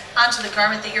onto the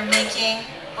garment that you're making,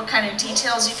 what kind of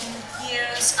details you can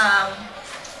use,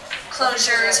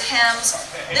 closures,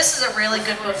 hems. This is a really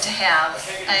good book to have.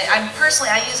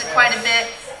 I use it quite a bit.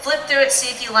 Flip through it, see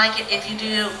if you like it. If you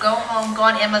do, go home, go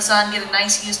on Amazon, get a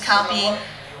nice used copy.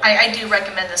 I do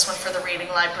recommend this one for the reading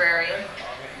library.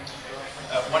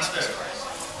 One of the...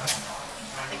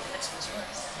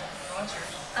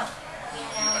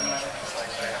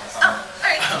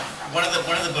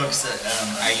 One of the books that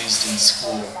I used in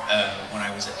school when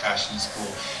I was at fashion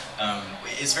school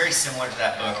is very similar to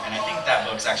that book, and I think that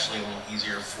book's actually a little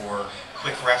easier for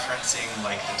quick referencing,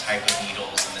 like the type of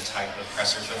needles and the type of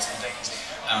presser foots and things.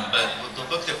 But the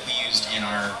book that we used in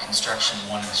our Construction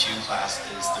 1 and 2 class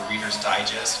is the Reader's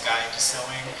Digest Guide to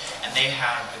Sewing, and they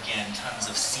have, again, tons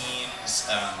of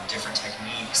seams, different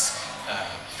techniques,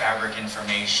 fabric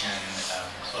information,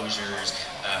 closures,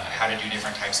 how to do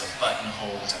different types of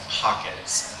buttonholes and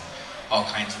pockets, and all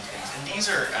kinds of things. And these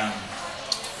are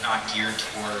not geared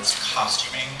towards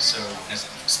costuming, so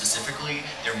specifically,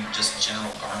 they're just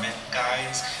general garment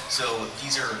guides. So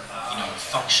these are,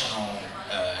 functional,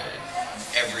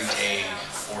 everyday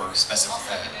or special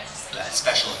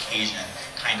occasion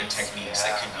kind of techniques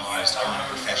that could be used on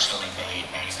professionally made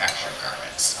manufactured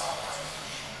garments.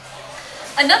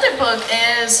 Another book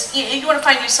is, you want to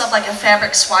find yourself like a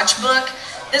fabric swatch book.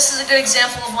 This is a good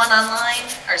example of one online,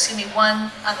 or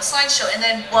one on the slideshow, and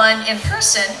then one in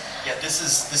person. Yeah, this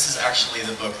is actually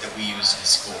the book that we used in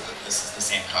school. This is the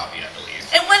same copy, I believe.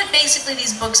 And what basically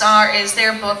these books are is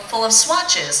they're a book full of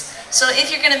swatches. So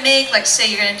if you're going to make, like say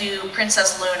you're going to do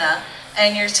Princess Luna,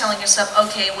 and you're telling yourself,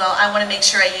 okay, well I want to make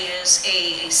sure I use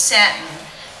a satin.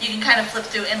 You can kind of flip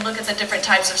through and look at the different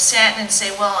types of satin and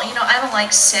say, well, I don't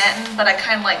like satin, but I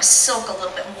kind of like silk a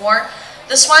little bit more.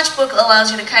 The swatch book allows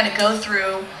you to kind of go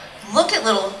through, look at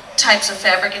little types of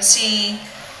fabric and see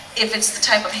if it's the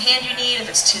type of hand you need, if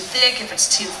it's too thick, if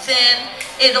it's too thin.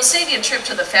 It'll save you a trip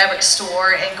to the fabric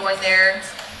store and going there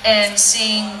and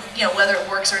seeing, whether it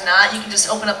works or not. You can just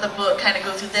open up the book, kind of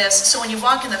go through this. So when you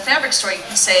walk in the fabric store, you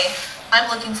can say, I'm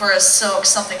looking for a silk,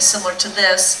 something similar to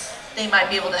this. They might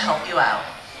be able to help you out.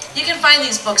 You can find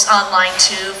these books online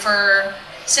too. For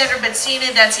Sandra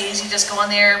Bezzini, that's easy. Just go on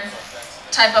there,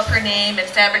 type up her name and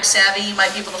Fabric Savvy, you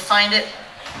might be able to find it.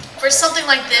 For something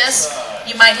like this,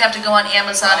 you might have to go on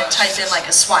Amazon and type in like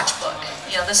a swatch book.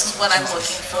 you know, this is what I'm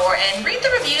looking for, and read the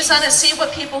reviews on it, see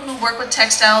what people who work with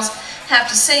textiles have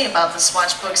to say about the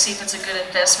swatch book, see if it's a good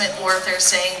investment or if they're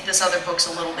saying this other book's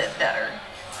a little bit better.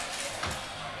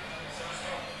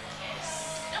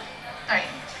 Alright,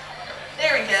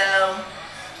 there we go.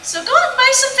 So go and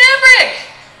buy some fabric!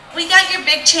 We got your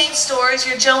big chain stores,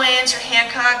 your Joann's, your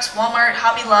Hancock's, Walmart,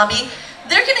 Hobby Lobby.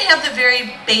 They're going to have the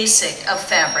very basic of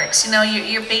fabrics, you know,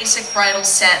 your basic bridal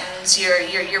satins, your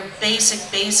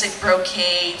basic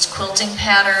brocades, quilting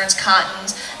patterns,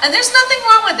 cottons, and there's nothing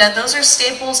wrong with that. Those are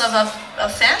staples of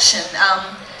fashion.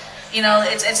 You know,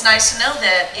 it's nice to know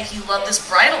that if you love this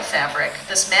bridal fabric,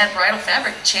 this matte bridal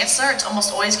fabric, chances are it's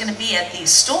almost always going to be at these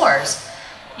stores.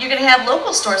 You're going to have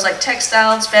local stores like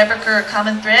Textiles, Fabrica, or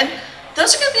Common Thread.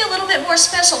 Those are going to be a little bit more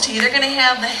specialty. They're going to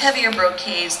have the heavier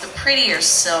brocades, the prettier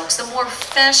silks, the more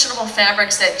fashionable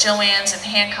fabrics that Joann's and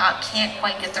Hancock can't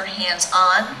quite get their hands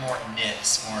on. More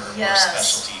knits, more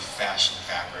specialty fashion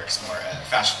fabrics, more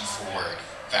fashion-forward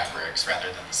fabrics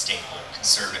rather than the staple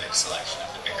conservative selection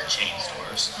of the bigger chain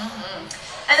stores.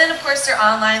 And then, of course, they're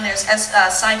online. There's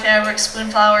Side Fabrics,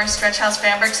 Spoonflower, Stretch House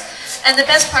Fabrics, and the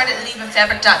best part is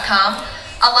evenfabric.com.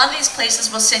 A lot of these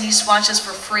places will send you swatches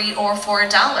for free or for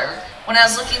 $1. When I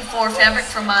was looking for fabric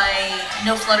for my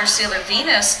No Flutter Sailor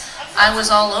Venus, I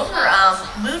was all over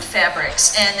Mood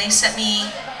Fabrics, and they sent me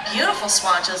beautiful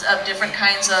swatches of different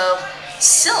kinds of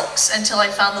silks until I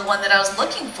found the one that I was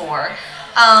looking for.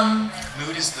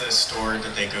 Mood is the store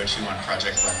that they go to on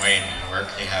Project Runway in New York.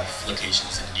 They have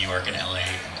locations in New York and LA.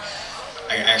 And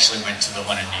I actually went to the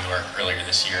one in New York earlier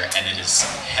this year, and it is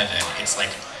heaven. It's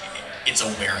like, it's a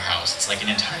warehouse. It's like an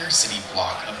entire city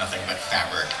block of nothing but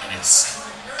fabric, and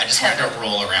I just wanted to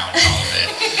roll around all of it.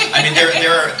 I mean, there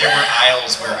were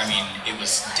aisles where, I mean, it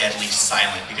was deadly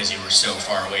silent because you were so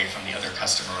far away from the other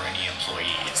customer or any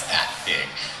employee. It's that big.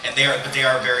 And they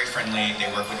are very friendly. They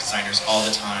work with designers all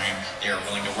the time. They are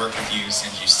willing to work with you,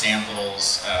 send you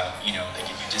samples. You know, they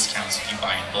give you discounts if you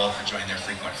buy in bulk or join their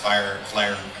frequent flyer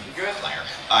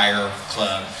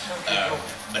club.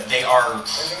 But they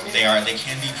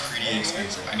can be pretty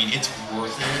expensive. I mean, it's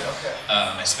worth it,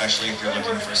 especially if you're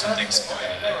looking for something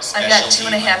specialty. I've got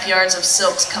 2.5 yards of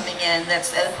silks coming in.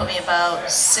 That'll put me about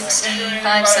 $65,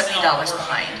 $70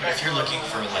 behind. But if you're looking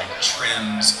for like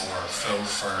trims or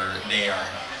faux fur, they are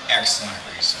an excellent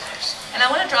resource. And I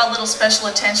want to draw a little special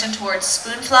attention towards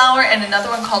Spoonflower and another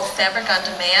one called Fabric on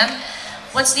Demand.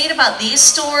 What's neat about these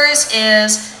stores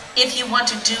is if you want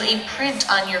to do a print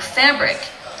on your fabric,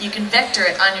 you can vector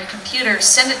it on your computer,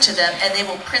 send it to them, and they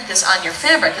will print this on your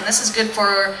fabric. And this is good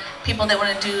for people that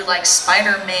want to do like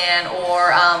Spider-Man,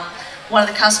 or one of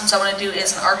the costumes I want to do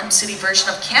is an Arkham City version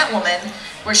of Catwoman,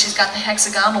 where she's got the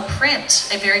hexagonal print,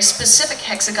 a very specific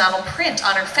hexagonal print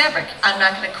on her fabric. I'm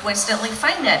not going to coincidentally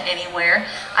find that anywhere.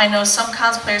 I know some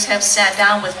cosplayers have sat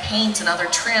down with paints and other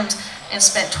trims and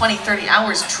spent 20, 30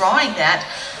 hours drawing that.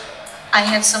 I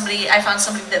found somebody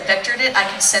that vectored it. I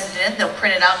can send it in, they'll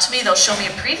print it out to me, they'll show me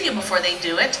a preview before they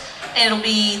do it, and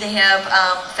they have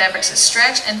fabrics that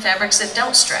stretch and fabrics that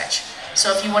don't stretch.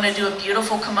 So if you want to do a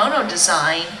beautiful kimono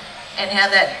design and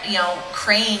have that, you know,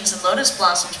 cranes and lotus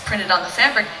blossoms printed on the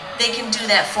fabric, they can do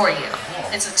that for you.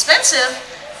 It's expensive,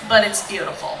 but it's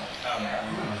beautiful.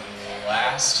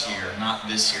 Last year, not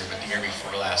this year, but the year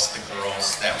before last, the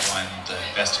girls that won the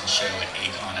Best in Show at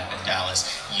Acon up in Dallas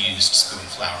used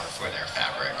Spoonflower for their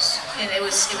fabrics. And it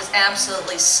was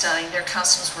absolutely stunning. Their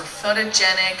costumes were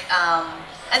photogenic,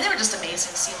 and they were just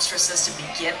amazing seamstresses to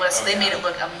begin with, so they made it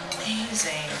look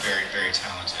amazing. They're very, very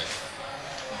talented.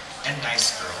 And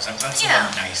nice girls. I'm glad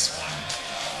someone nice one.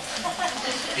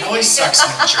 It always sucks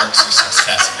when jerks are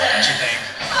successful, don't you think?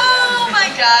 Oh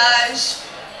my gosh.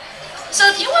 So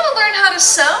if you want to learn how to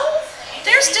sew,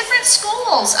 there's different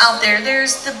schools out there.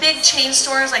 There's the big chain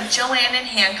stores like Joann and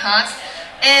Hancock,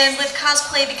 and with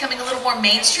cosplay becoming a little more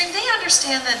mainstream, they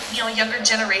understand that, you know, younger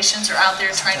generations are out there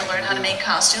trying to learn how to make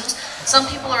costumes. Some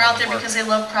people are out there because they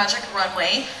love Project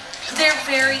Runway. They're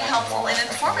very helpful and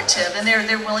informative, and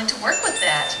they're willing to work with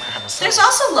that. There's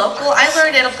also local. I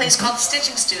learned at a place called the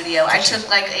Stitching Studio. I took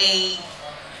like a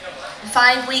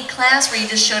 5-week class where you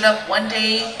just showed up one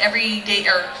day every day,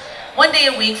 or one day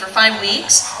a week for 5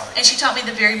 weeks, and she taught me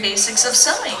the very basics of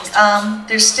sewing.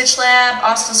 There's Stitch Lab,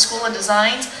 Austin School of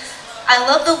Designs. I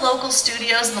love the local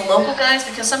studios and the local guys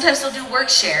because sometimes they'll do work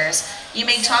shares. You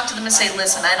may talk to them and say,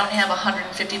 listen, I don't have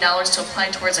 $150 to apply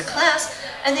towards a class,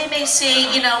 and they may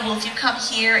say, you know, well, if you come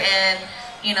here and,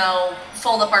 you know,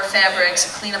 fold up our fabrics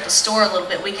and clean up the store a little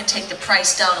bit, we can take the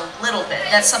price down a little bit.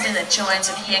 That's something that Joann's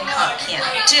and Hancock can't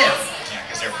do. Yeah,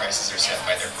 because their prices are set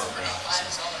by their corporate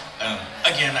offices.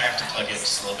 Again, I have to plug it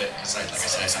just a little bit because, like I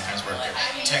said, I sometimes work there.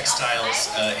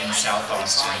 Textiles in South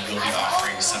Austin will be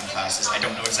offering some classes. I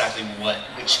don't know exactly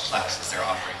which classes they're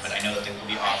offering, but I know that they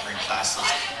will be offering classes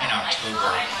in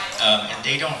October. And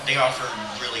they offer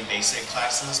really basic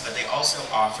classes, but they also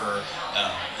offer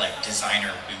like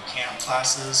designer boot camp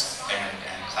classes and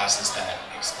classes that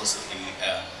explicitly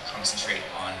concentrate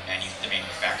on the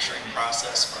manufacturing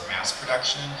process for mass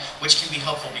production, which can be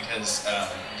helpful because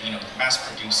mass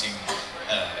producing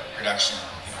production,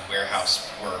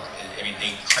 warehouse work. I mean,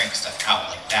 they crank stuff out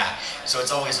like that. So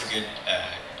it's always a good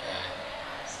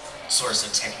source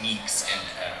of techniques and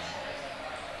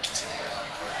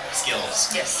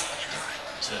skills. Yes.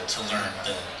 To learn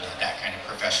that kind of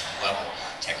professional level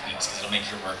techniques, because it'll make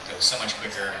your work go so much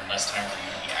quicker and less time for you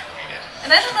to be aggravated.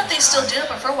 And I don't know if they still do it,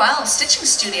 but for a while, Stitching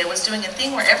Studio was doing a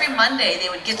thing where every Monday they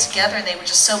would get together and they would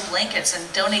just sew blankets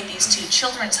and donate these to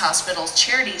children's hospitals,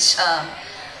 charities,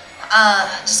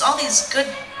 just all these good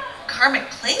karmic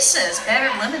places,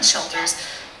 battered women's shelters.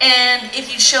 And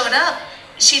if you showed up,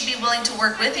 she'd be willing to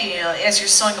work with you. As you're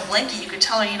sewing a blanket, you could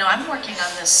tell her, I'm working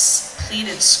on this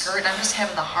pleated skirt, I'm just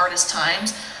having the hardest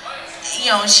times.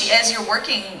 As you're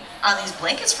working on these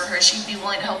blankets for her, she'd be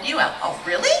willing to help you out. Oh,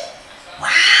 really?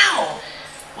 Wow.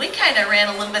 We kind of ran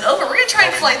a little bit over. We're going to try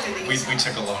and fly through these. We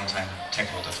took a long time,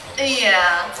 technical difficulties.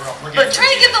 Yeah. But try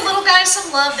to give the little guys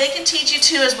some love. They can teach you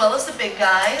too, as well as the big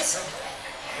guys.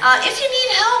 If you need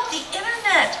help, the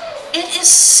internet, it is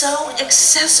so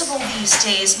accessible these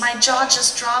days. My jaw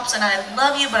just drops, and I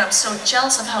love you, but I'm so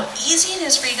jealous of how easy it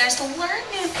is for you guys to learn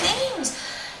new things.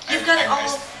 You've got it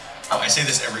all. I say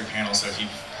this every panel, so if you've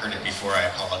heard it before, I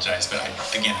apologize. But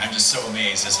again, I'm just so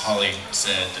amazed, as Holly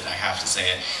said, that I have to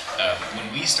say it. When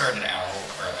we started out,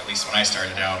 or at least when I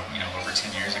started out, over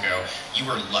 10 years ago, you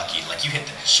were lucky. Like, you hit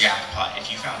the jackpot if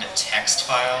you found a text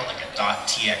file, like a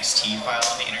 .txt file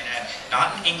on the internet,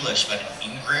 not in English, but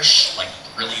in English, like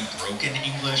really broken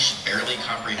English, barely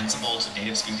comprehensible to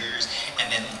native speakers.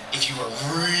 And then if you were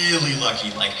really lucky,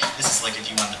 like this is like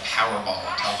if you won the Powerball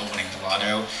on top of winning the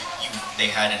lotto, they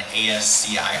had an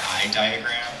ASCII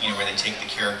diagram, where they take the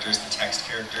characters, the text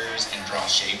characters, and draw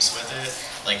shapes with it,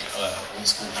 like old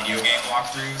school video game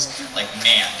walkthroughs. Like,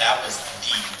 man, that was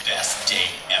the best day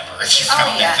ever if you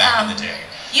found that back in the day.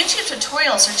 YouTube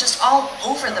tutorials are just all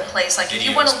over the place. Like, if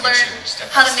you want to learn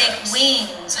how to make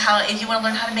wings, if you want to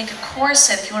learn how to make a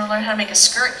corset, if you want to learn how to make a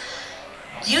skirt,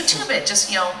 YouTube it.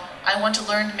 Just, I want to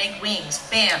learn to make wings.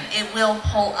 Bam, it will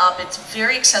pull up. It's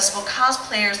very accessible.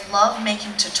 Cosplayers love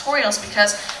making tutorials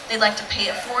because they like to pay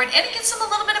it forward, and it gets them a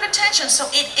little bit of attention. So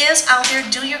it is out there.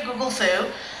 Do your Google foo.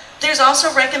 There's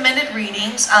also recommended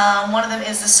readings. One of them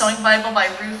is the Sewing Bible by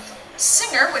Ruth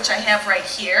Singer, which I have right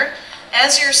here.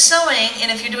 As you're sewing,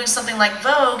 and if you're doing something like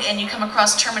Vogue and you come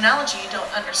across terminology you don't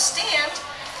understand,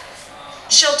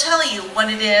 she'll tell you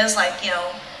what it is. Like,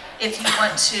 if you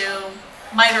want to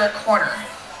miter a corner,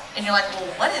 and you're like, well,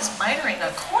 what is mitering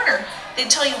a corner? They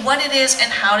tell you what it is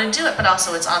and how to do it, but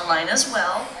also it's online as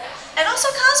well. And also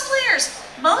cosplayers.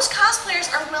 Most cosplayers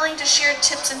are willing to share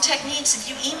tips and techniques. If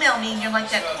you email me and you're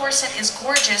like, that corset is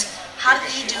gorgeous, how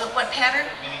did you do it, what pattern?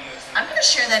 I'm going to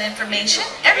share that information.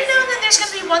 Every now and then there's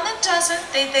going to be one that doesn't.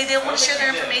 They don't want to share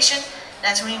their information.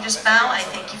 That's when you just bow, I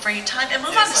thank you for your time, and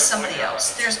move on to somebody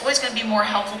else. There's always going to be more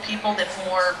helpful people than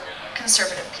more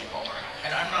conservative people.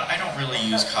 And I don't really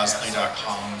use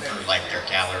cosplay.com for like their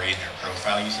gallery and their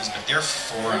profile uses, but their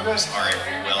forums are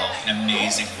an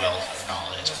amazing wealth of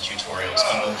knowledge and tutorials.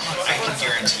 I can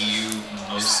guarantee you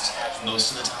most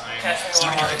of the time,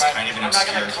 even if it's kind of an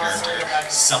obscure character,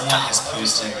 someone has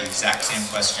posted the exact same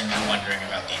question you're wondering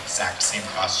about the exact same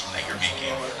costume that you're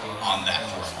making on that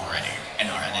forum already, and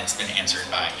it's been answered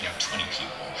by 20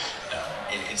 people.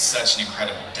 It's such an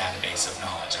incredible database of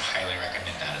knowledge. I highly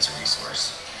recommend that as a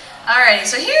resource. Alrighty,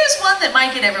 so here's one that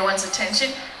might get everyone's attention.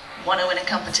 Want to win a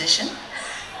competition?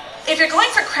 If you're going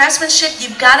for craftsmanship,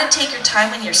 you've got to take your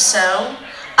time when you sew.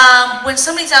 When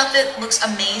somebody's outfit looks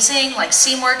amazing, like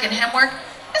seam work and hem work,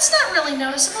 it's not really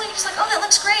noticeable. You're just like, oh, that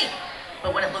looks great.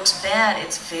 But when it looks bad,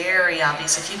 it's very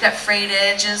obvious. If you've got frayed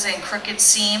edges and crooked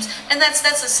seams, and that's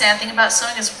the sad thing about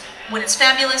sewing is when it's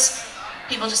fabulous,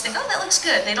 people just think, oh, that looks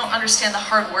good. They don't understand the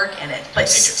hard work in it. But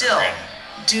still,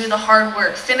 do the hard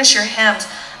work. Finish your hems.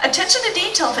 Attention to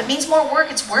detail. If it means more work,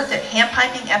 it's worth it. Hand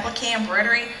piping, applique,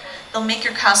 embroidery, they'll make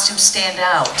your costume stand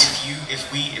out.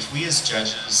 If we as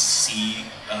judges see,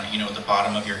 the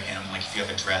bottom of your hem, like if you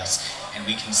have a dress, and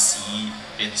we can see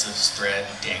bits of thread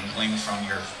dangling from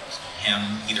your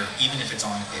hem, even if it's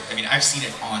on, I mean, I've seen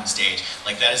it on stage.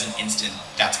 Like, that is an instant,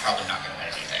 that's probably not going to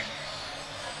win anything.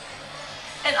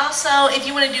 And also, if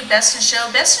you want to do best in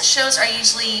show, best in shows are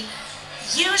usually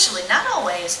usually, not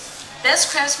always,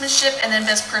 best craftsmanship and then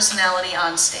best personality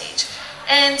on stage.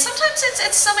 And sometimes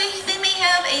it's somebody, they may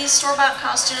have a store-bought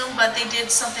costume, but they did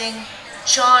something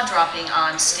jaw-dropping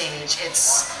on stage.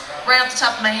 It's right off the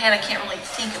top of my head, I can't really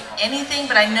think of anything,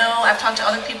 but I know I've talked to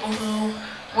other people who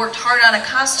worked hard on a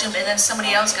costume and then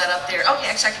somebody else got up there. Okay,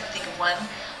 actually I can think of one.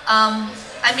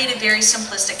 I made a very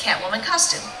simplistic Catwoman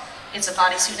costume. It's a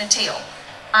bodysuit and a tail.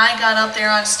 I got up there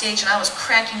on stage and I was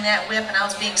cracking that whip and I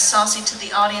was being saucy to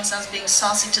the audience, I was being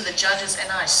saucy to the judges, and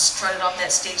I strutted off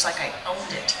that stage like I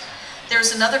owned it. There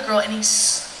was another girl in a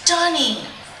stunning,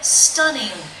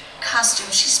 stunning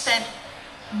costume. She spent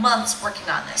months working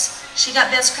on this. She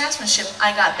got best craftsmanship,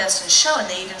 I got best in show, and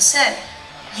they even said,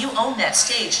 you own that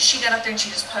stage. She got up there and she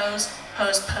just posed,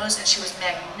 posed, posed, and she was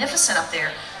magnificent up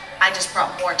there. I just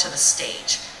brought more to the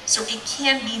stage. So it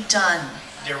can be done.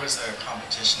 There was a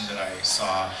competition that I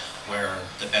saw where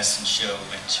the best in show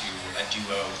went to a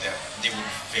duo that they were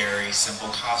very simple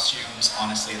costumes.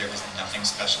 Honestly, there was nothing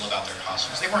special about their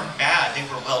costumes. They weren't bad, they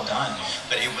were well done,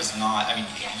 but it was not, I mean,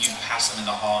 you'd pass them in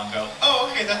the hall and go, oh,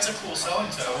 okay, that's a cool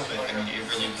so-and-so, but I mean, it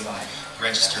really wouldn't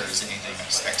register as anything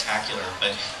spectacular.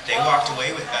 But they walked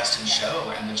away with best in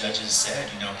show, and the judges said,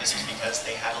 you know, this was because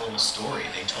they had a little story.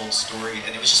 They told story,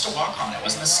 and it was just a walk-on. It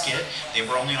wasn't a skit. They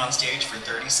were only on stage for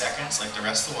 30 seconds, like the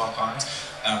rest of the walk-ons.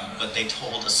 But they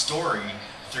told a story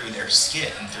through their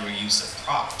skit and through a use of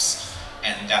props,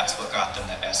 and that's what got them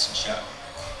that best in show.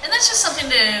 And that's just something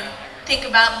to think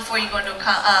about before you go into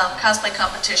a cosplay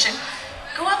competition.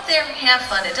 Go up there and have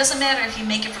fun. It doesn't matter if you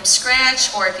make it from scratch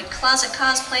or if you closet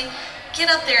cosplay. Get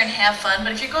up there and have fun.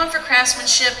 But if you're going for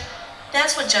craftsmanship,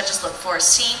 that's what judges look for,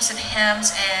 seams and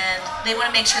hems, and they want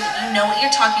to make sure that you know what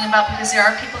you're talking about, because there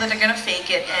are people that are going to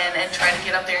fake it and try to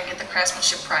get up there and get the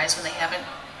craftsmanship prize when they haven't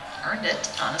earned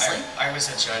it, honestly. I was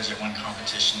a judge at one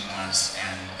competition once,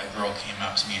 and a girl came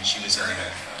up to me, and she was in a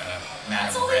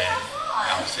Madame Red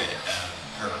outfit,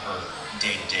 her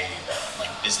day-to-day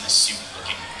like business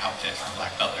suit-looking outfit from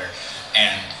Black Butler,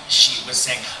 and she was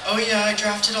saying, "Oh yeah, I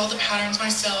drafted all the patterns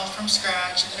myself from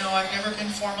scratch, and no, I've never been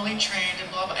formally trained," and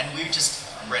blah blah. And we just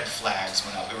red flags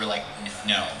went up. We were like,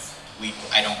 "No,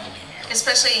 I don't believe you."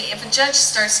 Especially if a judge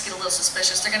starts to get a little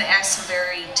suspicious, they're going to ask some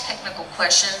very technical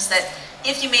questions that,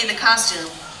 if you made the costume,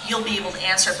 you'll be able to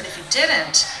answer. But if you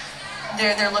didn't,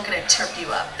 they're looking to trip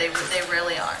you up. They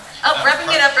really are. Oh, wrapping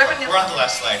it up. We're on the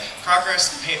last slide.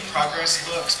 Progress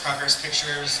books, progress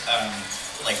pictures,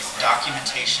 like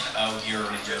documentation of your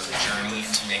journey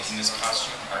into making this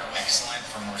costume are excellent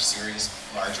for more serious,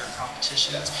 larger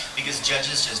competitions, because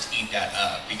judges just eat that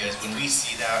up. Because when we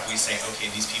see that, we say, okay,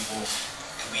 these people,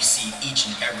 we see each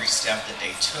and every step that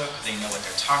they took, they know what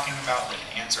they're talking about, they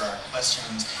can answer our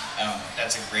questions.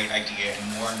 That's a great idea, and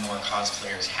more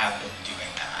cosplayers have been doing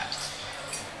that.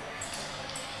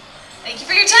 Thank you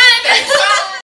for your time. Thanks, bye.